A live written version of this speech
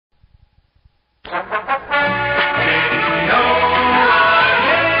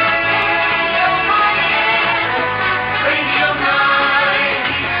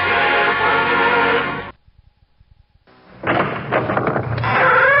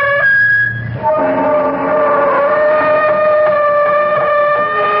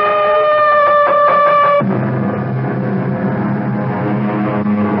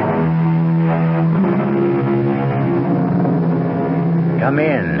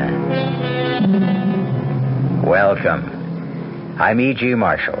Welcome. I'm E.G.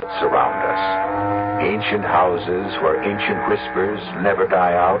 Marshall. Surround us. Ancient houses where ancient whispers never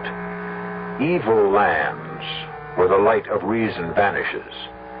die out. Evil lands where the light of reason vanishes.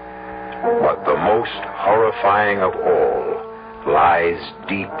 But the most horrifying of all lies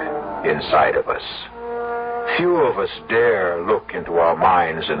deep inside of us. Few of us dare look into our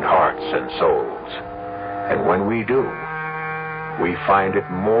minds and hearts and souls. And when we do, we find it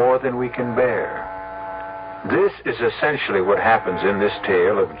more than we can bear. This is essentially what happens in this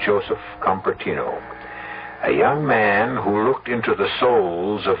tale of Joseph Compertino, a young man who looked into the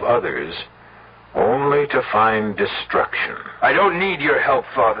souls of others only to find destruction. I don't need your help,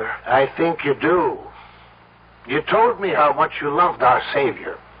 Father. I think you do. You told me how much you loved our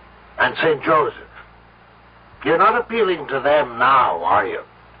Savior and St. Joseph. You're not appealing to them now, are you?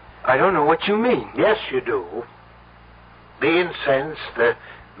 I don't know what you mean. Yes, you do. The incense, the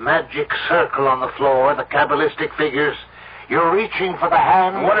magic circle on the floor, the Kabbalistic figures. You're reaching for the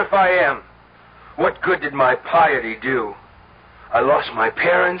hand. What if I am? What good did my piety do? I lost my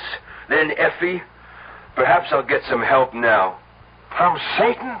parents, then Effie. Perhaps I'll get some help now. From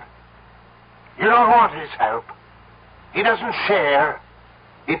Satan? You don't want his help. He doesn't share.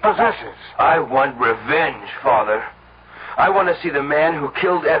 He possesses. I want revenge, Father. I want to see the man who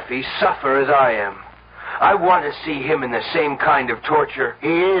killed Effie suffer as I am. I want to see him in the same kind of torture. He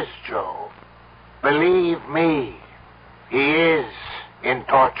is, Joe. Believe me, he is in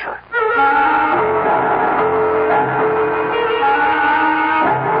torture.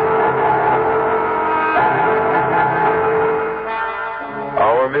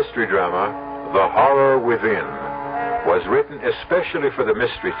 Our mystery drama, The Horror Within, was written especially for the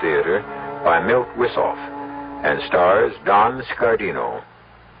Mystery Theater by Milt Wisoff and stars Don Scardino.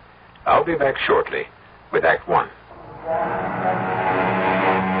 I'll be back shortly with Act One.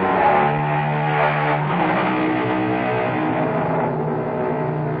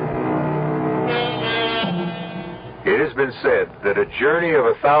 It has been said that a journey of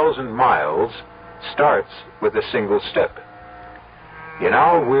 1,000 miles starts with a single step. In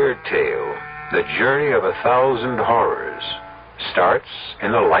our weird tale, the journey of 1,000 horrors starts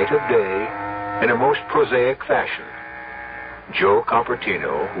in the light of day in a most prosaic fashion. Joe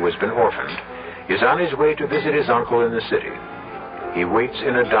Compertino, who has been orphaned, is on his way to visit his uncle in the city. He waits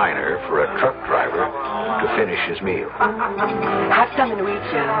in a diner for a truck driver to finish his meal. Have something to eat,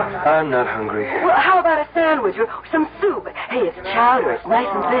 Joe. I'm not hungry. Well, how about a sandwich or some soup? Hey, it's chowder. It's nice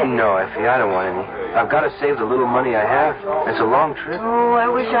and thick. No, Effie, I don't want any. I've got to save the little money I have. It's a long trip. Oh,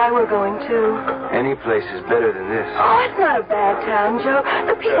 I wish I were going, too. Any place is better than this. Oh, it's not a bad town, Joe.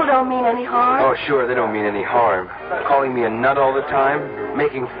 The people don't mean any harm. Oh, sure, they don't mean any harm. Calling me a nut all the time,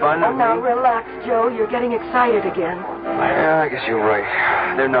 making fun of me. Oh, now relax, Joe. You're getting excited again. Yeah, I guess you're right.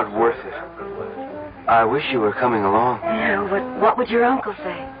 They're not worth it. I wish you were coming along. Yeah, what would your uncle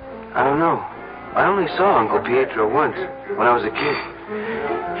say? I don't know. I only saw Uncle Pietro once, when I was a kid.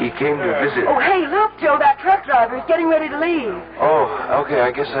 He came to visit... Oh, hey, look, Joe, that truck driver is getting ready to leave. Oh, okay,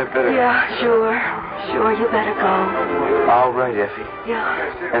 I guess I better... Yeah, sure. Sure, you better go. All right, Effie.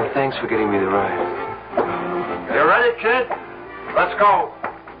 Yeah. And thanks for getting me the ride. You ready, kid? Let's go.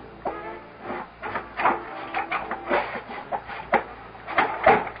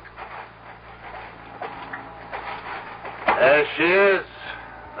 There she is,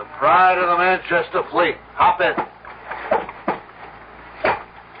 the pride of the Manchester fleet. Hop in.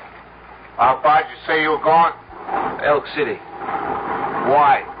 How far'd you say you were going? Elk City.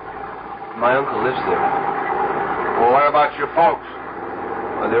 Why? My uncle lives there. Well, what about your folks?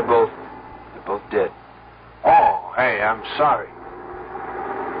 Well, they're both dead. Oh, hey, I'm sorry.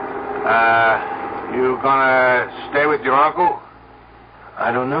 You gonna stay with your uncle?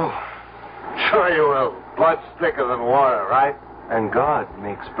 I don't know. Sure you will. Blood's thicker than water, right? And God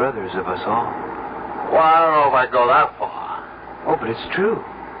makes brothers of us all. Well, I don't know if I go that far. Oh, but it's true.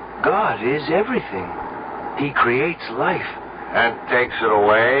 God is everything. He creates life. And takes it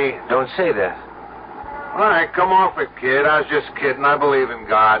away? Don't say that. All right, come off it, kid. I was just kidding. I believe in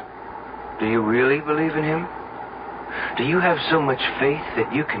God. Do you really believe in him? Do you have so much faith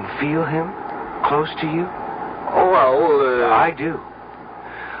that you can feel him close to you? Oh, well, I do.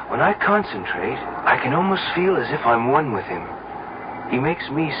 When I concentrate, I can almost feel as if I'm one with him. He makes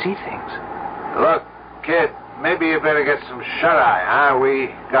me see things. Look, kid, maybe you better get some shut-eye, huh?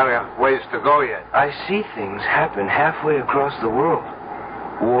 We got a ways to go yet. I see things happen halfway across the world.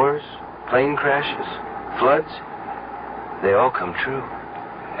 Wars, plane crashes, floods. They all come true.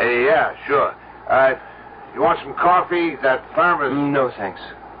 Hey, yeah, sure. You want some coffee? That firm is... No, thanks.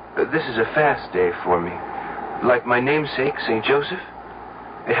 This is a fast day for me. Like my namesake, St. Joseph.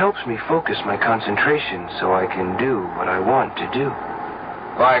 It helps me focus my concentration so I can do what I want to do.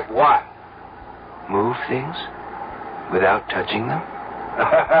 Like what? Move things without touching them.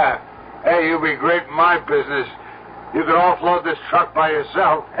 Hey, you'd be great in my business. You could offload this truck by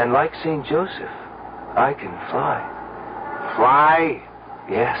yourself. And like St. Joseph, I can fly. Fly?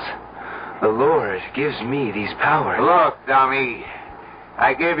 Yes. The Lord gives me these powers. Look, dummy.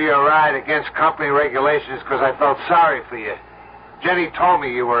 I gave you a ride against company regulations because I felt sorry for you. Jenny told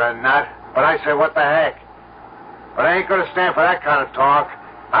me you were a nut, but I said, what the heck? But I ain't going to stand for that kind of talk.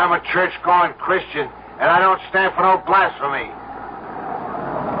 I'm a church-going Christian, and I don't stand for no blasphemy.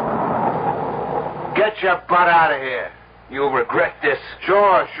 Get your butt out of here. You'll regret this.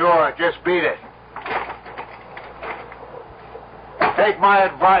 Sure. Just beat it. Take my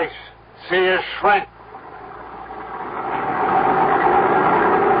advice. See you shrink.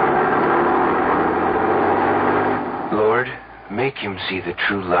 Lord, make him see the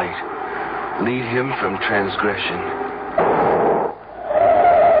true light. Lead him from transgression.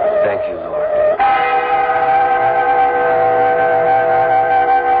 Thank you, Lord.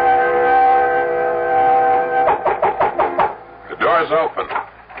 The door's open.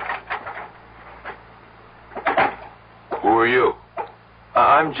 Who are you?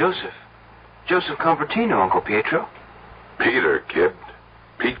 I'm Joseph. Joseph Compertino, Uncle Pietro. Peter, kid.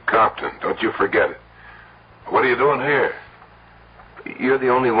 Pete Compton. Don't you forget it. What are you doing here? You're the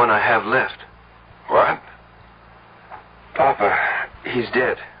only one I have left. What? Papa, he's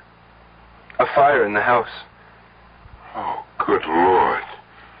dead. A fire in the house. Oh, good Lord.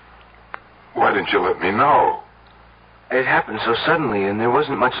 Why didn't you let me know? It happened so suddenly, and there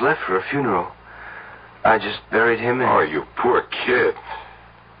wasn't much left for a funeral. I just buried him and... Oh, you poor kid.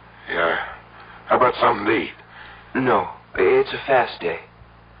 Yeah. How about something to eat? No, it's a fast day.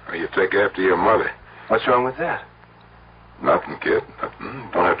 Or you take after your mother. What's wrong with that? Nothing, kid. Nothing.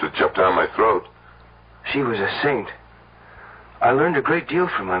 Don't have to jump down my throat. She was a saint. I learned a great deal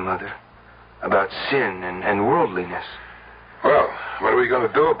from my mother. About sin and worldliness. Well, what are we going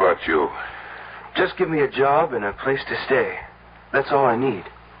to do about you? Just give me a job and a place to stay. That's all I need.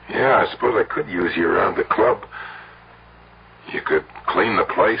 Yeah, I suppose I could use you around the club. You could clean the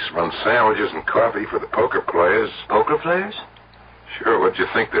place, run sandwiches and coffee for the poker players. Poker players? Sure, what'd you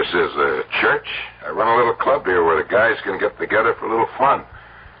think this is, a church? I run a little club here where the guys can get together for a little fun.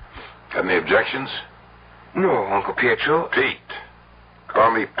 Got any objections? No, Uncle Pietro. Pete.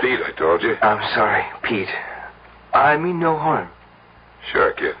 Call me Pete, I told you. I'm sorry, Pete. I mean no harm.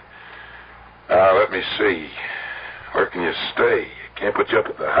 Sure, kid. Now, let me see. Where can you stay? Can't put you up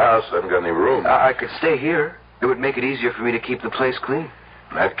at the house. I haven't got any room. I could stay here. It would make it easier for me to keep the place clean.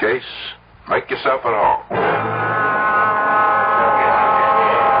 In that case, make yourself at home. Well,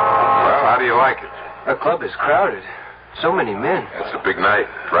 how do you like it? The club is crowded. So many men. It's a big night.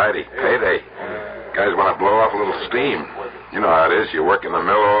 Friday. Payday. Guys want to blow off a little steam. You know how it is. You work in the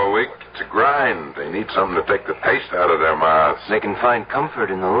mill all week. It's a grind. They need something to take the taste out of their mouths. They can find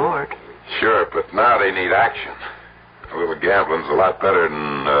comfort in the Lord. Sure, but now they need action. A little gambling's a lot better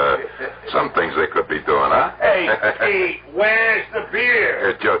than some things they could be doing, huh? Hey, Pete, where's the beer?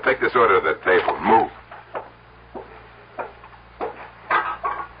 Here, Joe, take this order to the table. Move.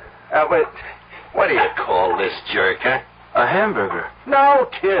 What do you call this jerk, huh? A hamburger. No,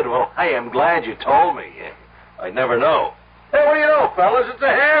 kid. Well, I am glad you told me. I'd never know. Hey, what do you know, fellas? It's a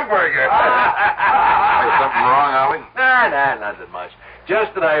hamburger. Hey, something wrong, Ollie? Nah, nothing much.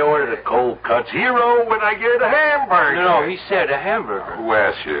 Just that I ordered a cold cuts hero when I get a hamburger. No, he said a hamburger. Who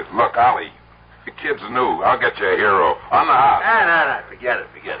asked you? Look, Ollie, the kid's new. I'll get you a hero. On the house. Nah.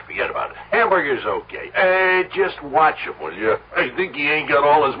 Forget about it. Hamburger's okay. Hey, just watch him, will you? I think he ain't got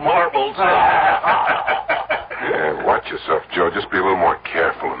all his marbles. Yeah, watch yourself, Joe. Just be a little more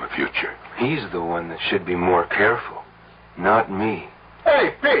careful in the future. He's the one that should be more careful, not me.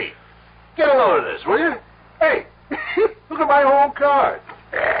 Hey, Pete, get a load of this, will you? Hey, look at my whole card.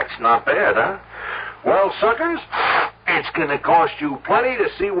 That's not bad, huh? Well, suckers, it's going to cost you plenty to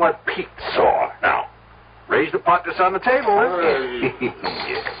see what Pete saw. Now, raise the pot that's on the table.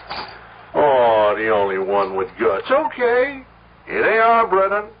 Oh, the only one with guts. Okay. Here they are,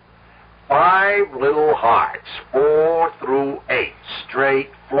 brethren. 5 little hearts, 4 through 8. Straight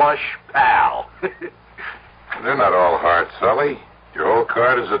flush pal. They're not all hearts, Ollie. Your whole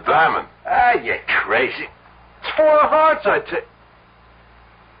card is a diamond. Ah, you crazy. It's 4 hearts, I tell.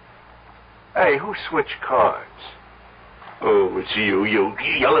 Hey, who switched cards? Oh, it's you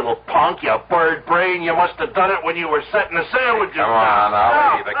little punk, you bird brain. You must have done it when you were setting the sandwiches. Come on,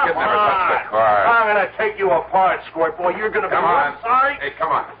 Ollie. The kid never touched the card. I'm going to take you apart, Squirt Boy. You're going to be sorry. Hey, come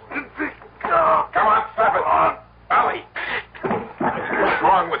on. Come on, stop it. Ollie.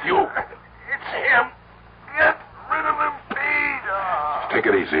 What's wrong with you? It's him. Get rid of him, Pete. Take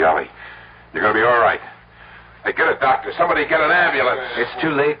it easy, Ollie. You're going to be all right. Hey, get a doctor. Somebody get an ambulance. It's too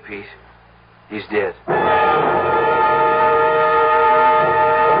late, Pete. He's dead. I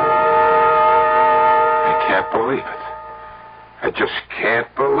can't believe it. I just can't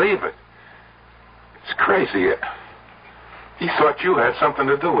believe it. It's crazy. He thought you had something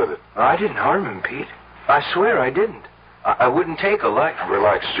to do with it. I didn't harm him, Pete. I swear I didn't. I wouldn't take a life.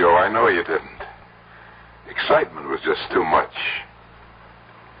 Relax, Joe. I know you didn't. Excitement was just too much.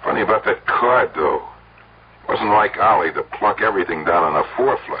 Funny about that card, though. Wasn't like Ollie to plunk everything down on a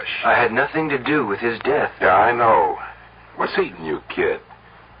four-flush. I had nothing to do with his death. Yeah, I know. What's eating you, kid?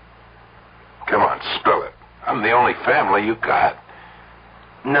 Come on, spill it. I'm the only family you got.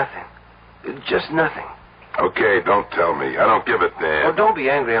 Nothing. Just nothing. Okay, don't tell me. I don't give a damn. Oh, don't be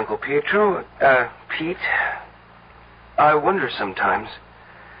angry, Uncle Pietro. Pete, I wonder sometimes.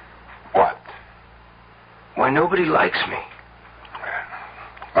 What? Why nobody likes me.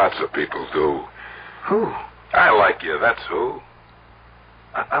 Lots of people do. Who? I like you, that's who.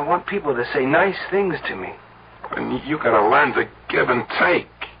 I want people to say nice things to me. And you gotta learn to give and take.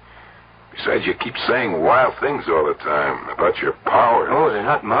 Besides, you keep saying wild things all the time about your powers. Oh, they're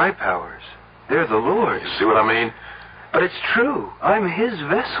not my powers. They're the Lord's. You see what I mean? But it's true. I'm his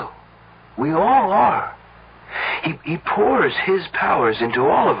vessel. We all are. He pours his powers into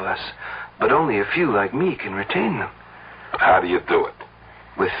all of us, but only a few like me can retain them. How do you do it?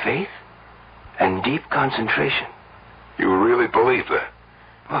 With faith and deep concentration. You really believe that?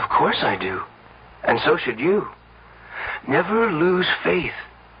 Well, of course I do. And so should you. Never lose faith.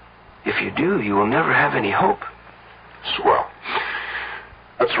 If you do, you will never have any hope. Swell.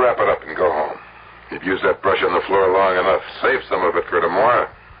 Let's wrap it up and go home. You've used that brush on the floor long enough. Save some of it for tomorrow.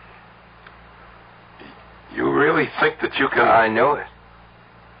 You really think that you can... I know it.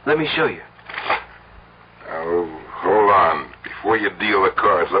 Let me show you. Oh, hold on. Before you deal the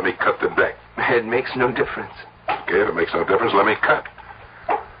cards, let me cut the deck. It makes no difference. Okay, if it makes no difference, let me cut.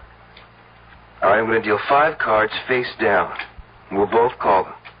 All right, I'm going to deal 5 cards face down. We'll both call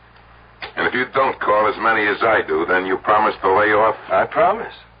them. And if you don't call as many as I do, then you promise to lay off? I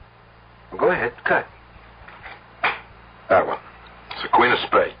promise. Well, go ahead, cut. That one. It's the Queen of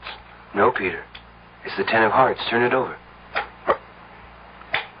Spades. No, Peter. It's the 10 of Hearts. Turn it over.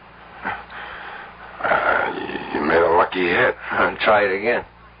 You made a lucky hit. Try it again.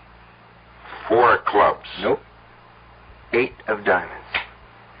 4 clubs. Nope. 8 of diamonds.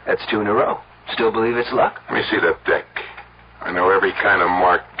 That's 2 in a row. Still believe it's luck? Let me see that deck. I know every kind of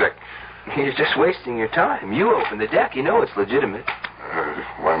marked deck. You're just wasting your time. You open the deck. You know it's legitimate.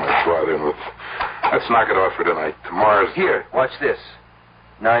 Why am I bothering with... Let's knock it off for tonight. Tomorrow's... Here, watch this.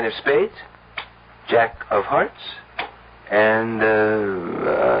 9 of spades, Jack of hearts, and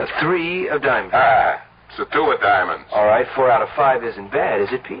 3 of diamonds. It's a 2 of diamonds. All right, 4 out of 5 isn't bad,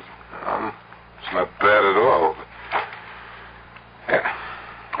 is it, Pete? It's not bad at all. Yeah.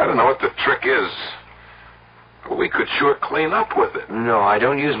 I don't know what the trick is. But we could sure clean up with it. No, I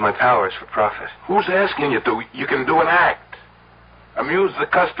don't use my powers for profit. Who's asking you to? You can do an act. Amuse the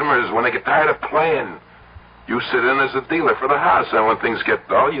customers when they get tired of playing. You sit in as a dealer for the house, and when things get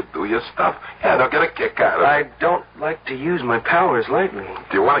dull, you do your stuff. Yeah, they'll get a kick out of it. I don't like to use my powers lightly.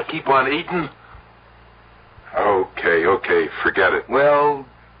 Do you want to keep on eating? Okay, forget it. Well,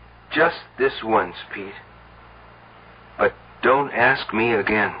 just this once, Pete. But don't ask me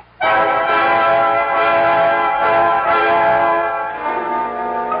again.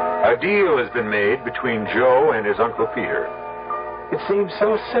 A deal has been made between Joe and his Uncle Peter. It seems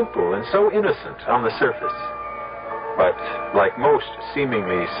so simple and so innocent on the surface. But like most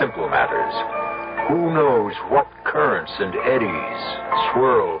seemingly simple matters, who knows what currents and eddies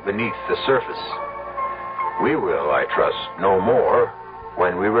swirl beneath the surface? We will, I trust, know more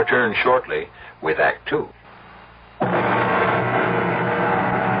when we return shortly with Act 2.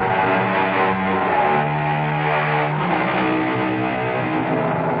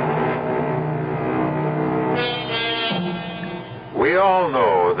 We all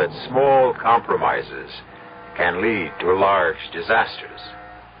know that small compromises can lead to large disasters.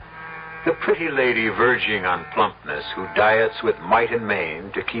 The pretty lady verging on plumpness who diets with might and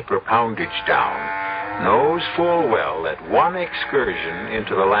main to keep her poundage down knows full well that one excursion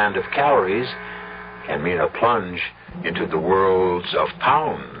into the land of calories can mean a plunge into the worlds of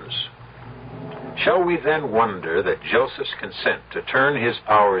pounds. Shall we then wonder that Joseph's consent to turn his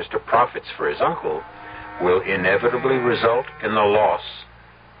powers to profits for his uncle will inevitably result in the loss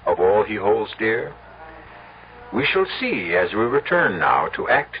of all he holds dear? We shall see as we return now to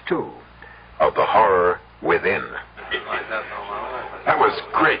Act 2 of The Horror Within. That was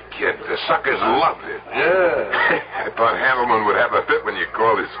great, kid. The suckers loved it. Yeah. I thought Hammond would have a fit when you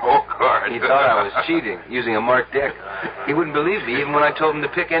called his whole card. He thought I was cheating, using a marked deck. He wouldn't believe me even when I told him to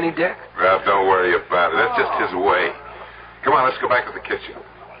pick any deck. Well, don't worry about it. That's just his way. Come on, let's go back to the kitchen.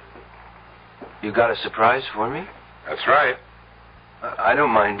 You got a surprise for me? That's right. I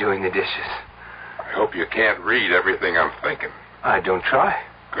don't mind doing the dishes. I hope you can't read everything I'm thinking. I don't try.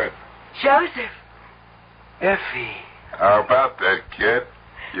 Good. Joseph. Effie. How about that, kid?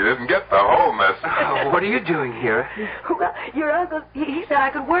 You didn't get the whole message. What are you doing here? Well, your uncle, he said I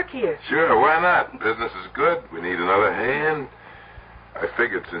could work here. Sure, why not? Business is good. We need another hand. I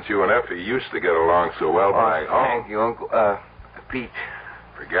figured since you and Effie used to get along so well back home. Thank you, Uncle. Pete.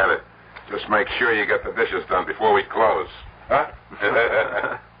 Forget it. Just make sure you get the dishes done before we close. Huh?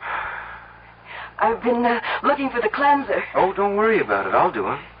 I've been looking for the cleanser. Oh, don't worry about it. I'll do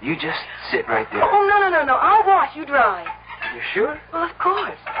them. You just sit right there. Oh, no. I'll wash you dry. You sure? Well, of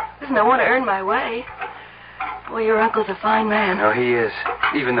course. There's no one to earn my way. Boy, your uncle's a fine man. No, he is.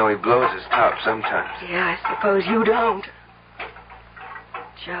 Even though he blows his top sometimes. Yeah, I suppose you don't.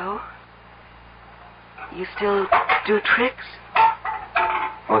 Joe, you still do tricks?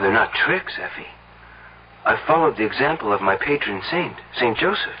 Oh, they're not tricks, Effie. I followed the example of my patron saint, St.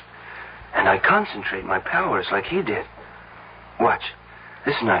 Joseph. And I concentrate my powers like he did. Watch.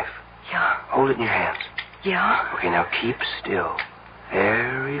 This knife. Yeah. Hold it in your hands. Yeah? Okay, now keep still.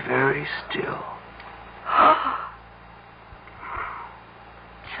 Very, very still.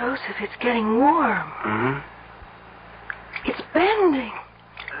 Joseph, it's getting warm. Mm-hmm. It's bending.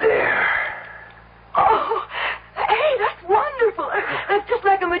 There. Oh, hey, that's wonderful. That's just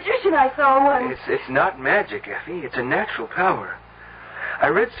like a magician I saw once. It's not magic, Effie. It's a natural power. I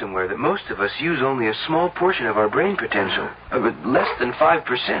read somewhere that most of us use only a small portion of our brain potential, less than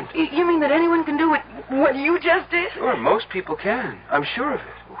 5%. You mean that anyone can do what you just did? Sure, most people can. I'm sure of it.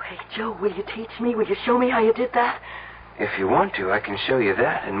 Oh, hey, Joe, will you teach me? Will you show me how you did that? If you want to, I can show you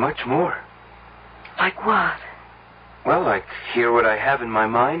that and much more. Like what? Well, like hear what I have in my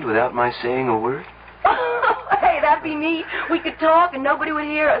mind without my saying a word. Hey, that'd be neat. We could talk and nobody would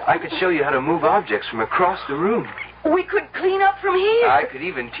hear us. I could show you how to move objects from across the room. We could clean up from here. I could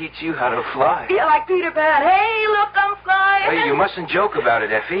even teach you how to fly. Yeah, like Peter Pan. Hey, look, I'm flying. Hey, you mustn't joke about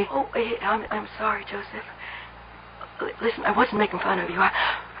it, Effie. Oh, hey, I'm sorry, Joseph. Listen, I wasn't making fun of you.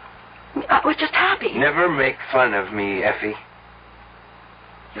 I was just happy. Never make fun of me, Effie.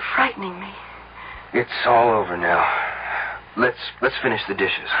 You're frightening me. It's all over now. Let's finish the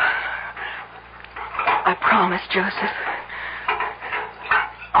dishes. I promise, Joseph.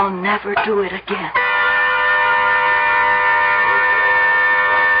 I'll never do it again.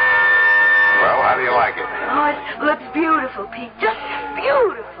 Well, how do you like it? Oh, it looks beautiful, Pete. Just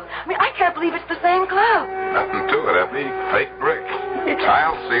beautiful. I mean, I can't believe it's the same cloud. Nothing to it, Effie. Fake brick.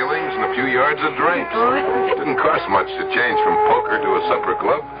 Tile ceilings and a few yards of drapes. Oh, Didn't cost much to change from poker to a supper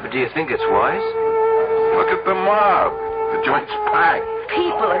club. But do you think it's wise? Look at the mob. The joint's packed.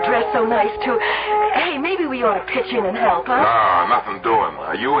 people are dressed so nice, too. Hey, maybe we ought to pitch in and help, huh? No, nothing doing.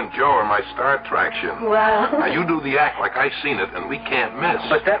 You and Joe are my star attraction. Well... Now, you do the act like I seen it, and we can't miss.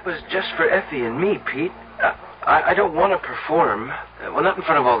 But that was just for Effie and me, Pete. I don't want to perform. Well, not in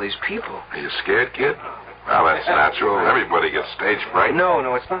front of all these people. Are you scared, kid? Well, that's natural. Everybody gets stage fright. No,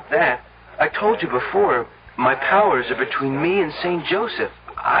 it's not that. I told you before, my powers are between me and St. Joseph.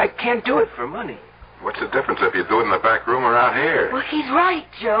 I can't do it for money. What's the difference if you do it in the back room or out here? Well, he's right,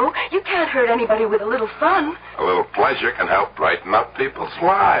 Joe. You can't hurt anybody with a little fun. A little pleasure can help brighten up people's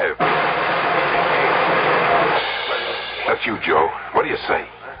lives. That's you, Joe. What do you say?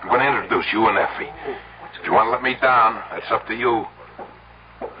 I'm going to introduce you and Effie. If you want to let me down, that's up to you.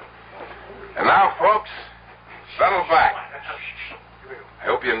 And now, folks, settle back. I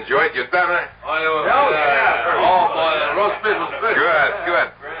hope you enjoyed your dinner. Oh, boy, the roast beef was good. Good.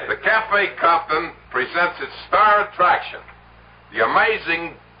 The Cafe Compton presents its star attraction, the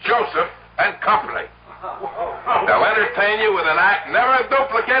amazing Joseph and Company. They'll entertain you with an act never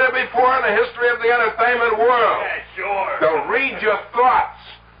duplicated before in the history of the entertainment world. Yeah, sure. They'll read your thoughts,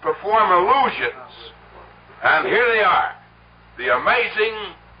 perform illusions. And here they are, the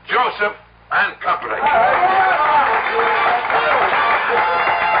amazing Joseph and Company.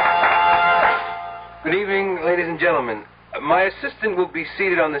 Good evening, ladies and gentlemen. My assistant will be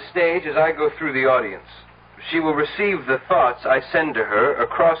seated on the stage as I go through the audience. She will receive the thoughts I send to her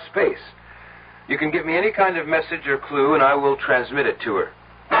across space. You can give me any kind of message or clue, and I will transmit it to her.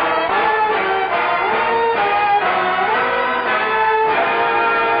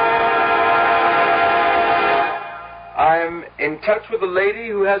 I'm in touch with a lady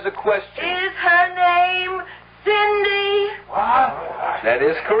who has a question. Is her name Cindy? What? That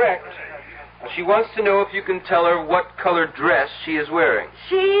is correct. She wants to know if you can tell her what color dress she is wearing.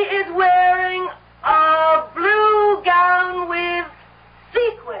 She is wearing a blue gown with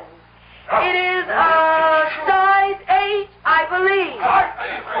sequins. It is a size 8, I believe.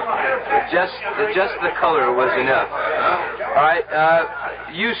 Just the color was enough. All right,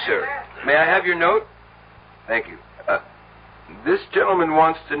 you, sir. May I have your note? Thank you. This gentleman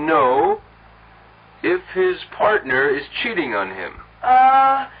wants to know if his partner is cheating on him.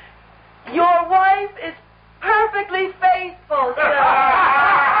 Your wife is perfectly faithful, sir.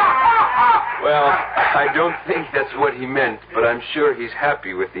 Well, I don't think that's what he meant, but I'm sure he's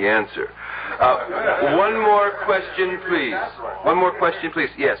happy with the answer. One more question, please. One more question, please.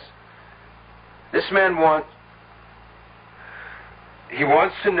 Yes. This man wants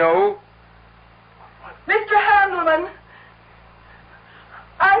to know... Mr. Handelman,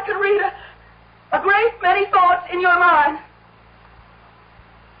 I can read a great many thoughts in your mind.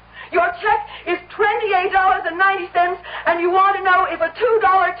 Your check is $28.90, and you want to know if a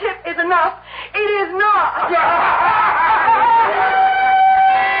 $2 tip is enough. It is not.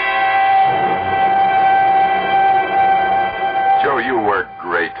 Joe, you were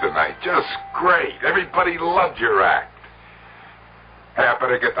great tonight. Just great. Everybody loved your act. Hey, I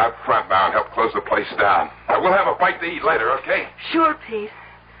better get out front now and help close the place down. We'll have a bite to eat later, okay? Sure, Pete.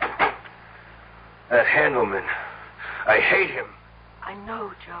 That Handelman. I hate him. I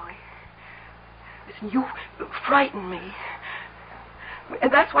know, Joey. Listen, you frightened me.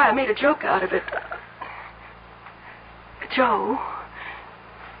 And that's why I made a joke out of it. Joe,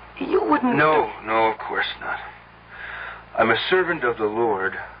 you wouldn't... No, of course not. I'm a servant of the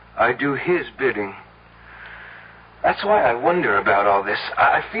Lord. I do His bidding. That's why I wonder about all this.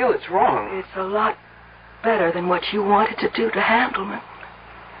 I feel it's wrong. It's a lot better than what you wanted to do to Handelman.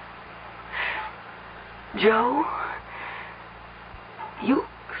 Joe, you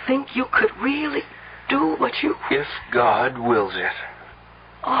think you could really do what you... If God wills it.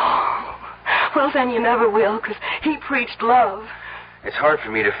 Oh, well, then you never will, because He preached love. It's hard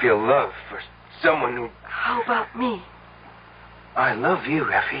for me to feel love for someone who... How about me? I love you,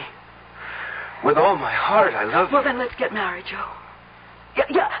 Effie. With all my heart, I love you. Well, then let's get married, Joe.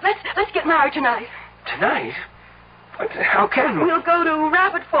 Yeah, let's get married tonight. Tonight? How can we? We'll go to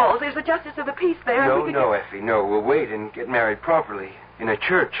Rabbit Falls. There's the Justice of the Peace there. No, Effie, no. We'll wait and get married properly. In a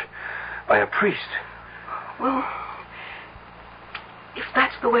church. By a priest. Well, if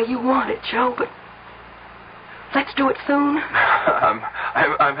that's the way you want it, Joe, but let's do it soon.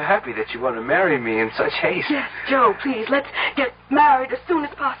 I'm happy that you want to marry me in such haste. Yes, Joe, please, let's get married as soon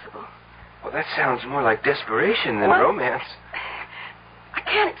as possible. Well, that sounds more like desperation than romance. I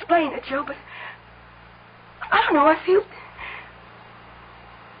can't explain it, Joe, but I don't know, I feel...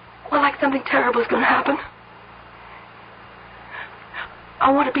 Well, like something terrible is going to happen.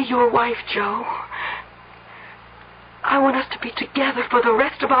 I want to be your wife, Joe. I want us to be together for the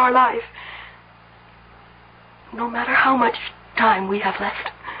rest of our life. No matter how much time we have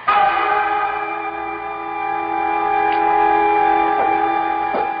left.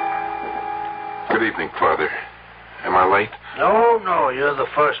 Good evening, Father. Am I late? No, you're the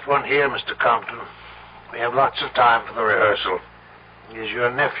first one here, Mr. Compton. We have lots of time for the rehearsal. Is your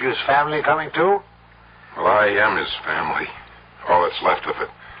nephew's family coming too? Well, I am his family. All that's left of it.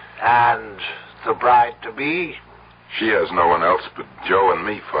 And the bride-to-be? She has no one else but Joe and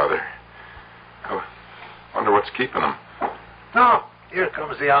me, Father. I wonder what's keeping him. No, here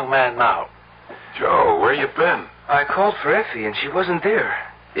comes the young man now. Joe, where you been? I called for Effie, and she wasn't there.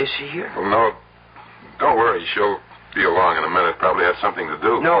 Is she here? Well, no. Don't worry. She'll be along in a minute. Probably has something to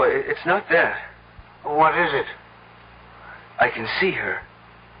do. No, it's not that. What is it? I can see her.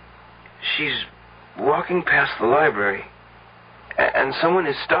 She's walking past the library, and someone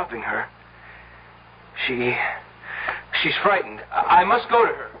is stopping her. She's frightened. I must go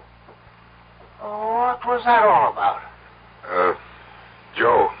to her. Oh, what was that all about?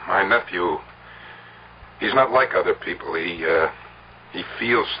 Joe, my nephew, he's not like other people. He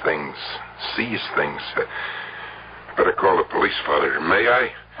feels things, sees things. Better call the police, Father. May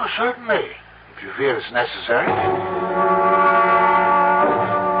I? Oh, certainly, if you feel it's necessary.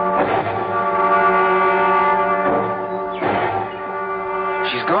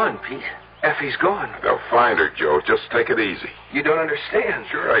 She's gone, Pete. Effie's gone. They'll find her, Joe. Just take it easy. You don't understand.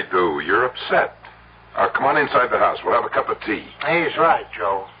 Sure I do. You're upset. Come on inside the house. We'll have a cup of tea. He's right,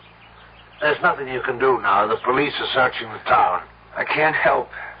 Joe. There's nothing you can do now. The police are searching the town. I can't help.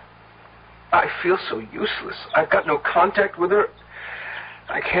 I feel so useless. I've got no contact with her.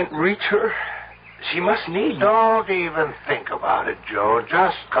 I can't reach her. She must need me. Don't even think about it, Joe.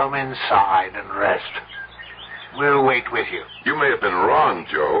 Just come inside and rest. We'll wait with you. You may have been wrong,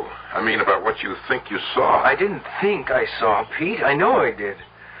 Joe. I mean, about what you think you saw. I didn't think I saw Pete. I know I did.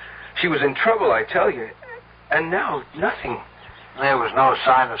 She was in trouble, I tell you. And now, nothing. There was no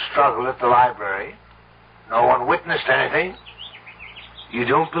sign of struggle at the library. No one witnessed anything. You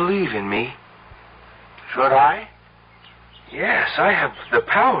don't believe in me? Should I? Yes, I have the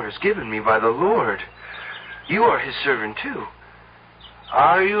powers given me by the Lord. You are his servant, too.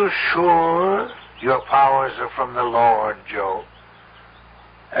 Are you sure your powers are from the Lord, Joe?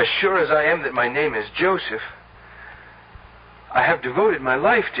 As sure as I am that my name is Joseph. I have devoted my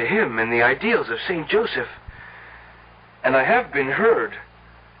life to him and the ideals of St. Joseph. And I have been heard.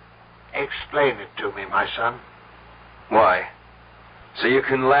 Explain it to me, my son. Why? So you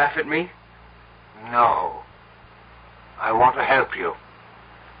can laugh at me? No. I want to help you.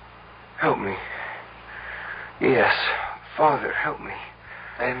 Help me. Yes, Father, help me.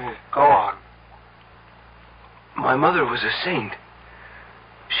 Then go on. My mother was a saint.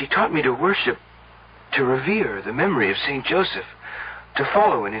 She taught me to worship, to revere the memory of St. Joseph, to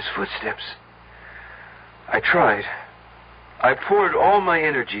follow in his footsteps. I tried. I poured all my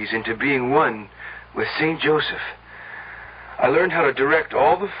energies into being one with St. Joseph. I learned how to direct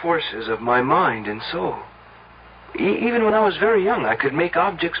all the forces of my mind and soul. Even when I was very young, I could make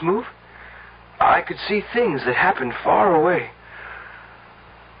objects move. I could see things that happened far away.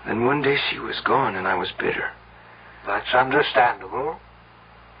 Then one day she was gone and I was bitter. That's understandable.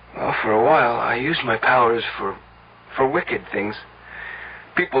 Well, for a while, I used my powers for wicked things.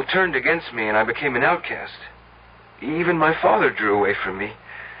 People turned against me and I became an outcast. Even my father drew away from me.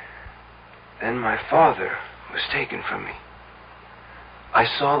 Then my father was taken from me. I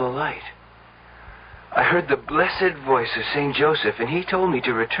saw the light. I heard the blessed voice of St. Joseph, and he told me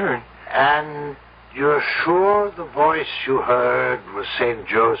to return. And you're sure the voice you heard was St.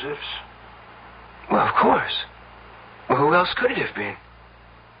 Joseph's? Well, of course. Well, who else could it have been?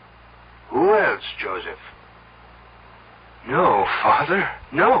 Who else, Joseph? No, Father,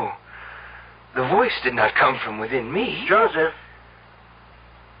 no. The voice did not come from within me. Joseph,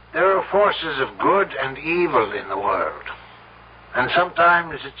 there are forces of good and evil in the world. And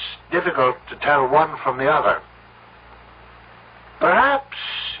sometimes it's difficult to tell one from the other. Perhaps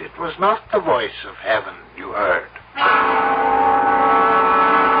it was not the voice of heaven you heard.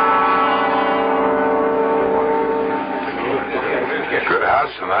 Good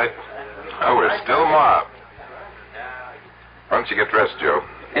house tonight. Oh, we're still mobbed. Why don't you get dressed, Joe?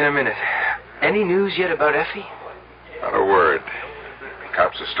 In a minute. Any news yet about Effie? Not a word.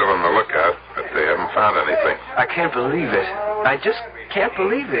 Cops are still on the lookout, but they haven't found anything. I can't believe it. I just can't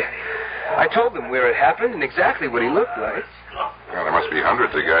believe it. I told them where it happened and exactly what he looked like. Well, there must be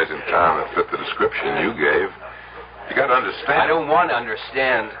hundreds of guys in town that fit the description you gave. You got to understand. I don't want to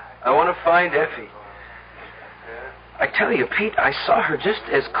understand. I want to find Effie. I tell you, Pete, I saw her just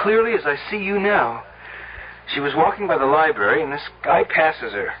as clearly as I see you now. She was walking by the library, and this guy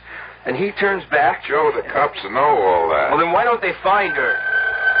passes her. And he turns back. Joe, the cops know all that. Well, then why don't they find her?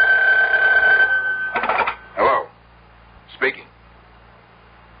 Hello. Speaking.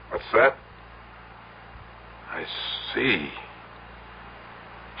 What's that? I see.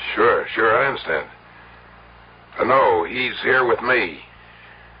 Sure, I understand. No, he's here with me.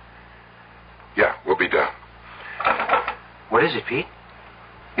 Yeah, we'll be done. What is it, Pete?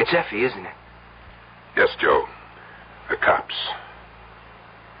 It's Effie, isn't it? Yes, Joe. The cops.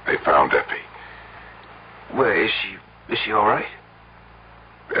 They found Effie. Well, is she all right?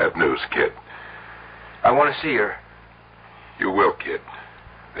 Bad news, kid. I want to see her. You will, kid.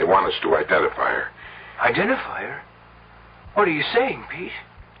 They want us to identify her. Identify her? What are you saying, Pete?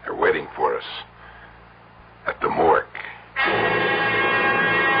 They're waiting for us. At the morgue.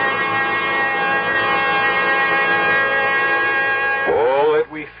 All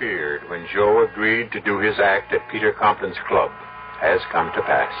that we feared when Joe agreed to do his act at Peter Compton's club has come to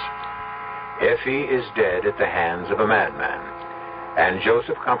pass. Effie is dead at the hands of a madman, and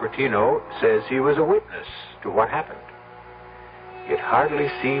Joseph Compertino says he was a witness to what happened. It hardly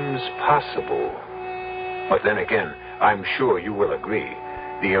seems possible. But then again, I'm sure you will agree,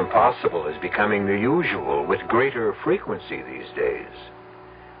 the impossible is becoming the usual with greater frequency these days.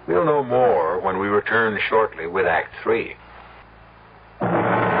 We'll know more when we return shortly with Act 3.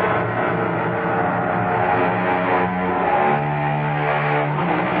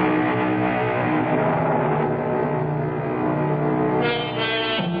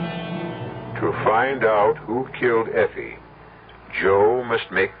 To find out who killed Effie, Joe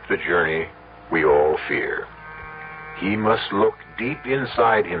must make the journey we all fear. He must look deep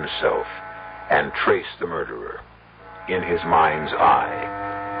inside himself and trace the murderer in his mind's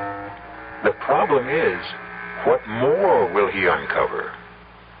eye. The problem is, What more will he uncover?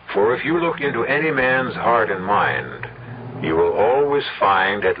 For if you look into any man's heart and mind, you will always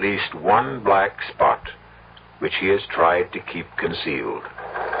find at least one black spot which he has tried to keep concealed.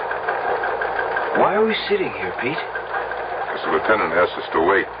 Why are we sitting here, Pete? Because the lieutenant asked us to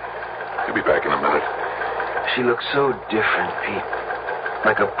wait. He'll be back in a minute. She looks so different, Pete.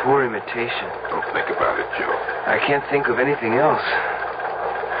 Like a poor imitation. Don't think about it, Joe. I can't think of anything else.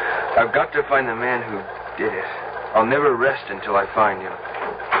 I've got to find the man who did it. I'll never rest until I find him.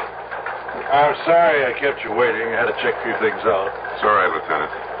 I'm sorry I kept you waiting. I had to check a few things out. It's all right,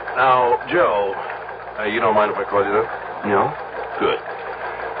 Lieutenant. Now, Joe, you don't mind if I call you that? No? Good.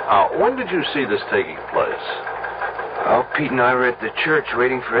 When did you see this taking place? Oh, Pete and I were at the church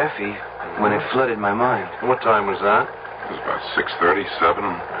waiting for Effie when it flooded my mind. What time was that? It was about 6:30, 7.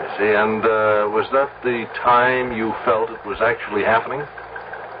 I see. And was that the time you felt it was actually happening?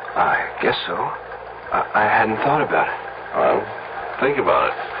 I guess so. I hadn't thought about it. Well, think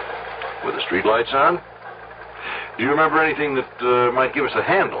about it. Were the streetlights on? Do you remember anything that might give us a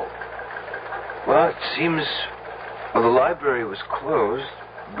handle? Well, it seems... Well, the library was closed,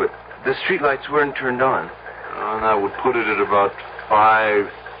 but the streetlights weren't turned on. And that would put it at about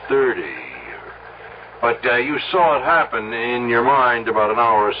 5:30. But you saw it happen in your mind about an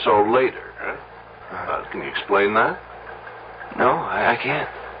hour or so later, huh? Can you explain that? No, I can't.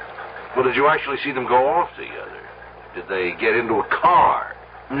 Well, did you actually see them go off together? Did they get into a car?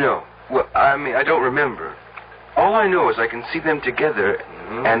 No. Well, I don't remember. All I know is I can see them together,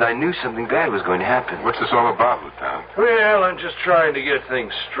 and I knew something bad was going to happen. What's this all about, Lieutenant? Well, I'm just trying to get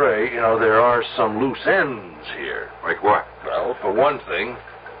things straight. You know, there are some loose ends here. Like what? Well, for one thing,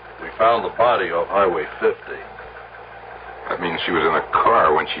 we found the body off Highway 50. That means she was in a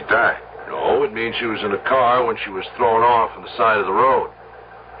car when she died. No, it means she was in a car when she was thrown off on the side of the road.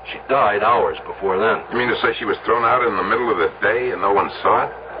 She died hours before then. You mean to say she was thrown out in the middle of the day and no one saw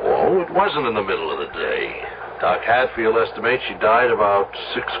it? Oh, it wasn't in the middle of the day. Doc Hatfield estimates she died about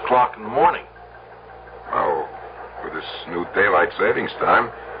 6 o'clock in the morning. Oh, with this new daylight savings time,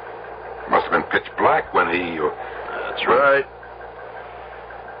 it must have been pitch black when he... That's right.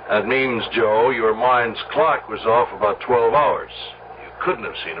 That means, Joe, your mind's clock was off about 12 hours. You couldn't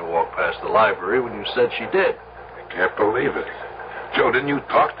have seen her walk past the library when you said she did. I can't believe it. Joe, didn't you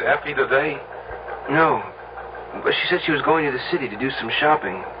talk to Effie today? No. But she said she was going to the city to do some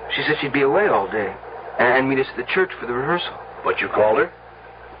shopping. She said she'd be away all day and meet us at the church for the rehearsal. But you called her?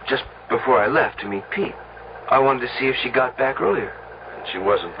 Just before I left to meet Pete. I wanted to see if she got back earlier. And she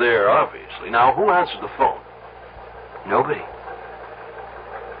wasn't there, obviously. Now, who answered the phone? Nobody.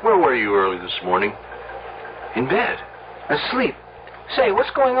 Where were you early this morning? In bed. Asleep. Say,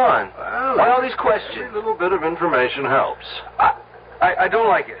 what's going on? Well, why all these questions? Every little bit of information helps. I don't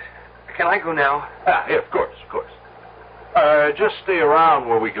like it. Can I go now? Yeah, of course. Just stay around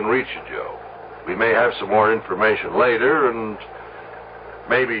where we can reach you, Joe. We may have some more information later, and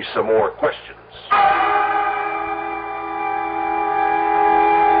maybe some more questions.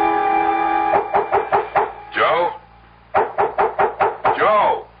 Joe?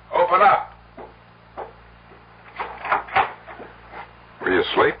 Joe, open up. Were you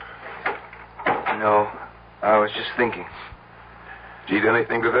asleep? No, I was just thinking. Did you eat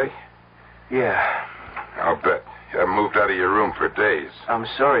anything today? Yeah. I'll bet. You haven't moved out of your room for days. I'm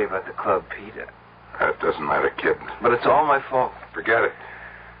sorry about the club, Pete. That doesn't matter, kid. But it's all my fault. Forget it.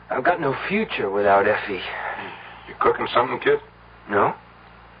 I've got no future without Effie. You cooking something, kid? No?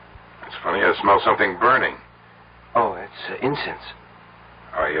 It's funny, I smell something burning. Oh, it's incense.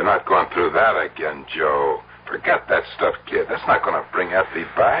 Oh, you're not going through that again, Joe. Forget that stuff, kid. That's not going to bring Effie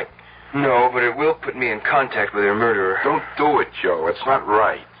back. No, but it will put me in contact with her murderer. Don't do it, Joe. It's not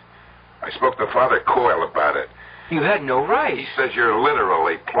right. I spoke to Father Coyle about it. You had no right. He says you're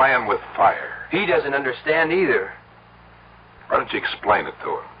literally playing with fire. He doesn't understand either. Why don't you explain it to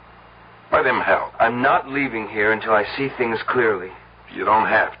him? Let him help. I'm not leaving here until I see things clearly. You don't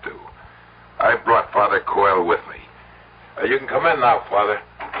have to. I brought Father Coyle with me. You can come in now, Father.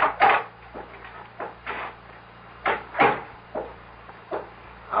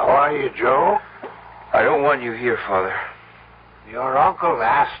 How are you, Joe? I don't want you here, Father. Your uncle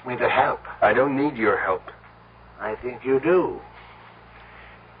asked me to help. I don't need your help. I think you do.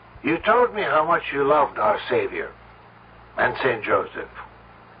 You told me how much you loved our Savior and St. Joseph.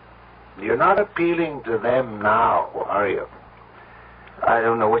 You're not appealing to them now, are you? I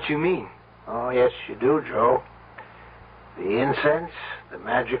don't know what you mean. Oh, yes, you do, Joe. The incense, the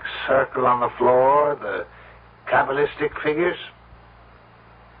magic circle on the floor, the Kabbalistic figures.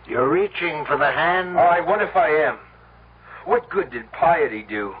 You're reaching for the hand... All right, what if I am? What good did piety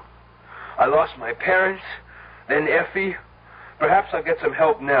do? I lost my parents, then Effie. Perhaps I'll get some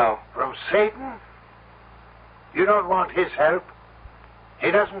help now. From Satan? You don't want his help.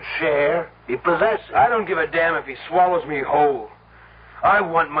 He doesn't share. He possesses. I don't give a damn if he swallows me whole. I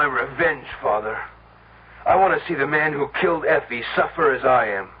want my revenge, Father. I want to see the man who killed Effie suffer as I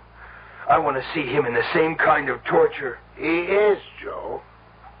am. I want to see him in the same kind of torture. He is, Joe.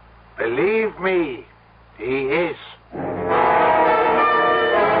 Believe me, he is.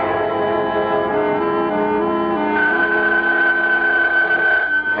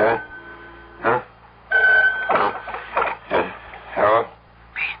 Hello?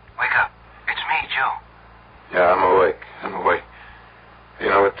 Pete, wake up. It's me, Joe. Yeah, I'm awake. You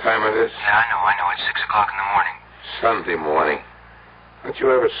know what time it is? Yeah, I know. It's 6 o'clock in the morning. Sunday morning. Don't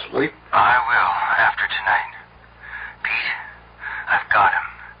you ever sleep? I will, after tonight. Pete, I've got him.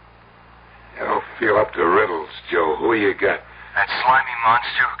 You don't feel up to riddles, Joe. Who you got? That slimy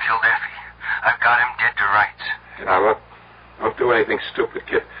monster who killed Effie. I've got him dead to rights. Now, look, don't do anything stupid,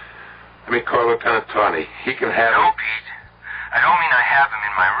 kid. Let me call Lieutenant Tawney. He can have No, him. Pete. I don't mean I have him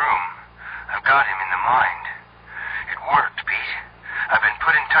in my room. I've got him in the mind. It worked, Pete. I've been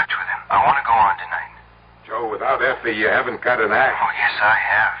put in touch with him. I want to go on tonight. Joe, without Effie, you haven't got an act. Oh, yes, I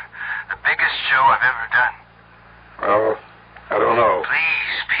have. The biggest show I've ever done. Well, I don't know.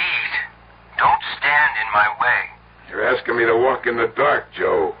 Please, Pete. Don't stand in my way. You're asking me to walk in the dark,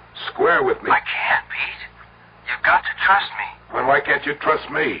 Joe. Square with me. I can't, Pete. You've got to trust me. Then why can't you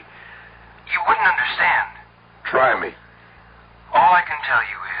trust me? You wouldn't understand. Try me. All I can tell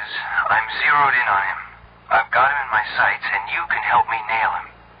you is I'm zeroed in on him. I've got him in my sights, and you can help me nail him.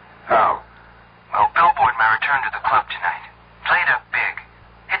 How? Well, billboard my return to the club tonight. Play it up big.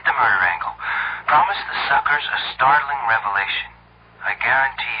 Hit the murder angle. Promise the suckers a startling revelation. I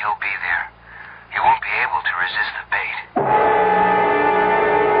guarantee he'll be there. He won't be able to resist the bait.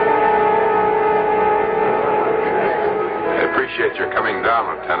 I appreciate your coming down,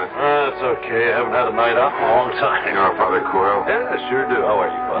 Lieutenant. That's okay. I haven't had a night out in a long time. You know Father Coyle? Yeah, sure do. How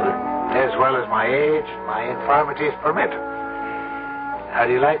are you, Father? As well as my age and my infirmities permit. How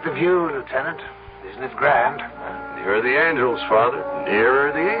do you like the view, Lieutenant? Isn't it grand? Nearer the angels, Father.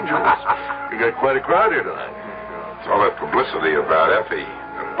 Nearer the angels. We got quite a crowd here tonight. It's all that publicity about Effie.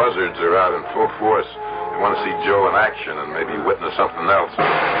 The buzzards are out in full force. They want to see Joe in action and maybe witness something else.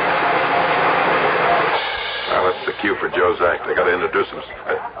 Now, that's the cue for Joe's act. I got to introduce him.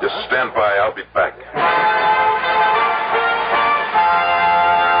 Just stand by. I'll be back.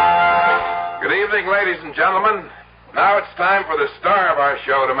 Good evening, ladies and gentlemen. Now it's time for the star of our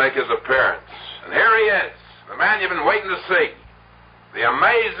show to make his appearance. And here he is, the man you've been waiting to see. The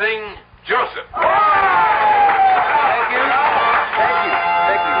amazing Joseph. Thank you.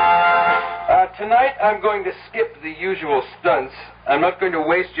 Tonight I'm going to skip the usual stunts. I'm not going to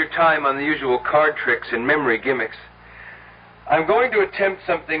waste your time on the usual card tricks and memory gimmicks. I'm going to attempt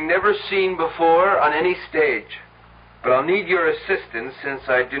something never seen before on any stage. But I'll need your assistance since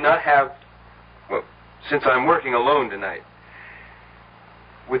I do not have... Well, since I'm working alone tonight.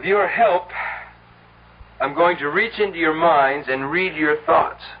 With your help, I'm going to reach into your minds and read your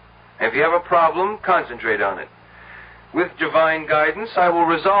thoughts. And if you have a problem, concentrate on it. With divine guidance, I will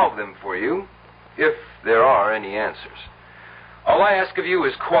resolve them for you, if there are any answers. All I ask of you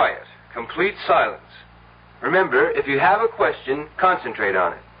is quiet, complete silence. Remember, if you have a question, concentrate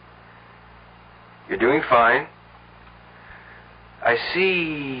on it. You're doing fine. I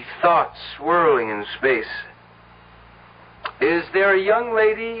see thoughts swirling in space. Is there a young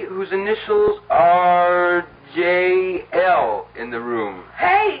lady whose initials are JL in the room?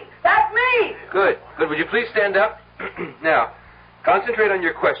 Hey, that's me. Good. Would you please stand up? Now, concentrate on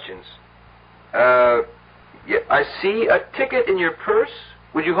your questions. Yeah, I see a ticket in your purse.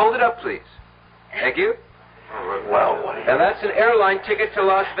 Would you hold it up, please? Thank you. Well, And that's an airline ticket to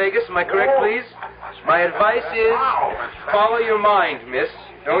Las Vegas. Am I correct, please? My advice is follow your mind, miss.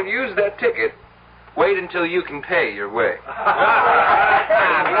 Don't use that ticket. Wait until you can pay your way.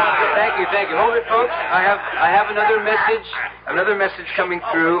 Thank you. Hold it, folks. I have another message coming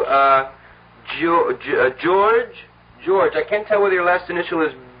through. George, I can't tell whether your last initial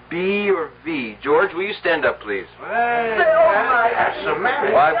is B or V. George, will you stand up, please? Well, I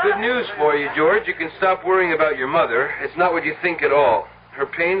have good news for you, George. You can stop worrying about your mother. It's not what you think at all. Her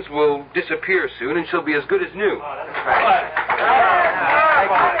pains will disappear soon, and she'll be as good as new.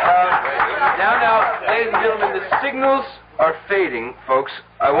 Now, ladies and gentlemen, the signals are fading, folks.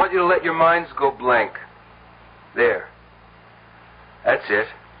 I want you to let your minds go blank. There. That's it.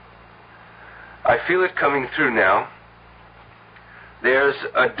 I feel it coming through now. There's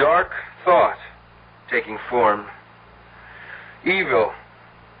a dark thought taking form. Evil.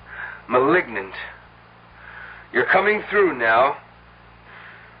 Malignant. You're coming through now.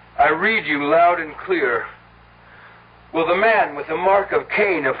 I read you loud and clear. Will the man with the mark of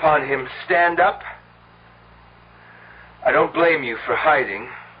Cain upon him stand up? I don't blame you for hiding.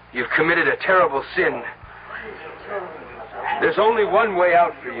 You've committed a terrible sin. There's only one way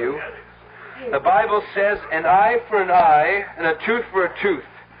out for you. The Bible says an eye for an eye and a tooth for a tooth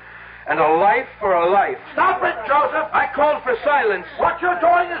and a life for a life. Stop it, Joseph! I called for silence. What you're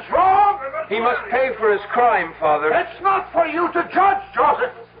doing is wrong! He must pay for his crime, Father. It's not for you to judge,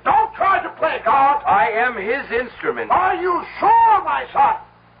 Joseph. Don't try to play God. I am his instrument. Are you sure, my son?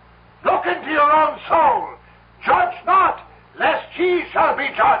 Look into your own soul. Judge not, lest ye shall be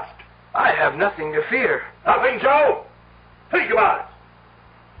judged. I have nothing to fear. Nothing, Joe? Think about it.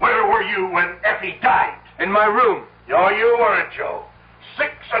 Where were you when Effie died? In my room. No, you weren't, Joe. 6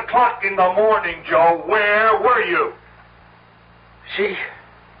 o'clock in the morning, Joe. Where were you?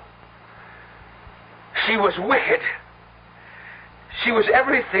 She was wicked. She was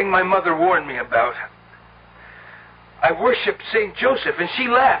everything my mother warned me about. I worshipped St. Joseph, and she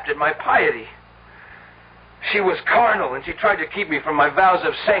laughed at my piety. She was carnal, and she tried to keep me from my vows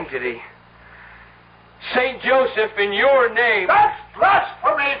of sanctity. St. Joseph, in your name... That's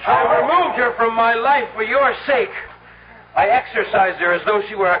blasphemy, Joe! I removed her from my life for your sake. I exorcised her as though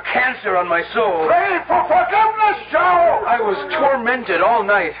she were a cancer on my soul. Pray for forgiveness, Joe! I was tormented all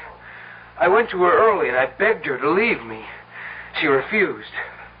night. I went to her early, and I begged her to leave me. She refused.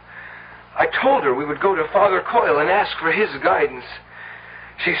 I told her we would go to Father Coyle and ask for his guidance.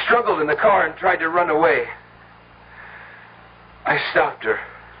 She struggled in the car and tried to run away. I stopped her.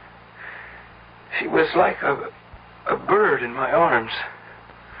 She was like a bird in my arms.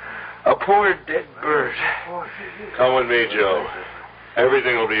 A poor dead bird. Come with me, Joe.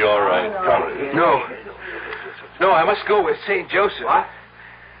 Everything will be all right. Come. No, I must go with St. Joseph. What?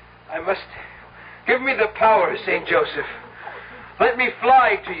 I must... Give me the power, St. Joseph. Let me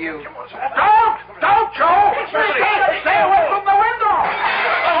fly to you. Don't, Joe! Stay away from the window!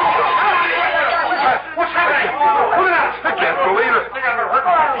 What's happening? Look at that! I can't believe it.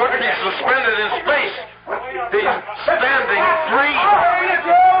 Look, he's suspended in space. He's standing free.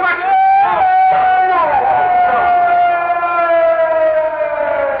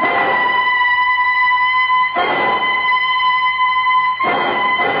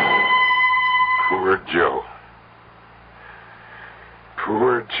 Poor Joe.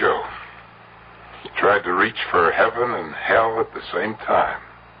 Poor Joe. He tried to reach for heaven and hell at the same time.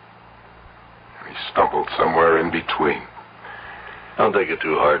 He stumbled somewhere in between. Don't take it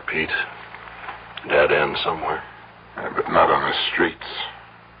too hard, Pete. Dead end somewhere. Yeah, but not on the streets.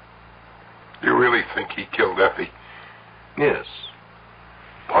 You really think he killed Effie? Yes.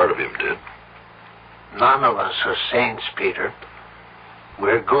 Part of him did. None of us are saints, Peter.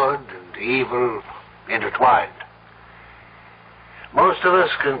 We're good and evil intertwined. Most of us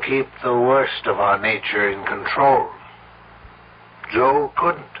can keep the worst of our nature in control. Joe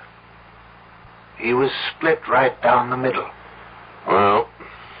couldn't. He was split right down the middle. Well,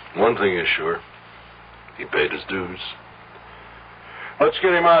 one thing is sure. He paid his dues. Let's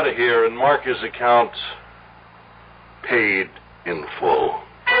get him out of here and mark his account paid in full.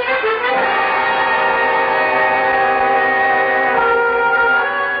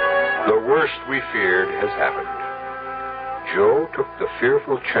 The worst we feared has happened. Joe took the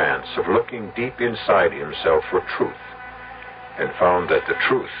fearful chance of looking deep inside himself for truth and found that the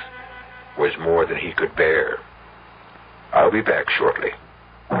truth was more than he could bear. I'll be back shortly.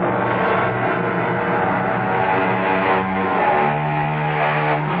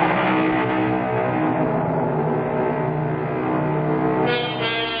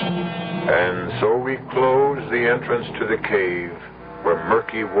 And so we close the entrance to the cave where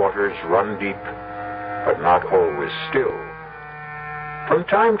murky waters run deep, but not always still. From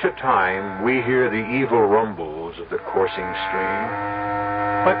time to time, we hear the evil rumbles of the coursing stream,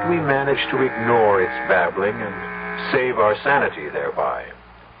 but we manage to ignore its babbling and save our sanity thereby.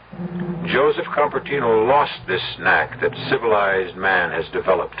 Joseph Compertino lost this knack that civilized man has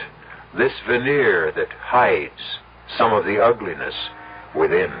developed, this veneer that hides some of the ugliness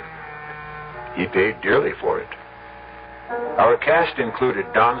within. He paid dearly for it. Our cast included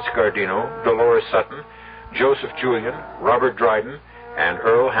Don Scardino, Deloris Sutton, Joseph Julian, Robert Dryden, and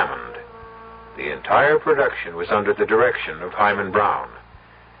Earl Hammond. The entire production was under the direction of Himan Brown.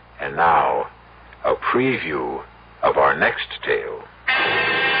 And now, a preview of our next tale.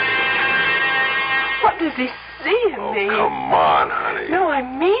 What does he see in Oh, me? come on, honey. No, I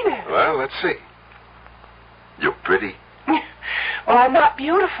mean it. Well, let's see. You're pretty. Well, I'm not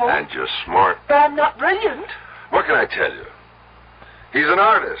beautiful. And you're smart. But I'm not brilliant. What can I tell you? He's an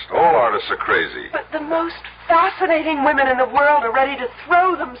artist. All artists are crazy. But the most fascinating women in the world are ready to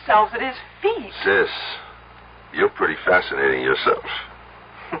throw themselves at his feet. Sis, you're pretty fascinating yourself.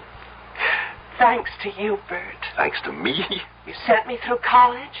 Thanks to you, Bert. Thanks to me? You sent me through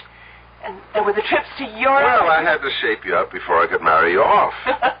college, and there were the trips to Europe. Well, I had to shape you up before I could marry you off.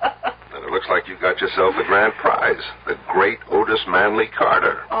 And it looks like you got yourself the grand prize, the great Otis Manley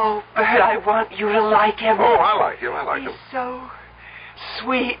Carter. Oh, Bert, I want you to like him. Oh, I like him. I like him. He's so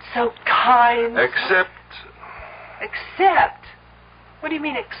sweet, so kind. Except... Except? What do you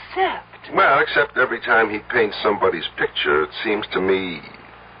mean, except? Well, except every time he paints somebody's picture, it seems to me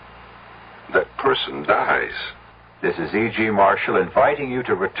that person dies. This is E.G. Marshall inviting you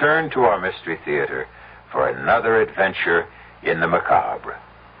to return to our Mystery Theater for another adventure in the macabre.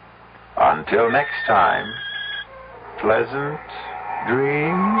 Until next time, pleasant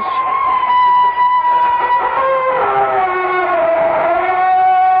dreams.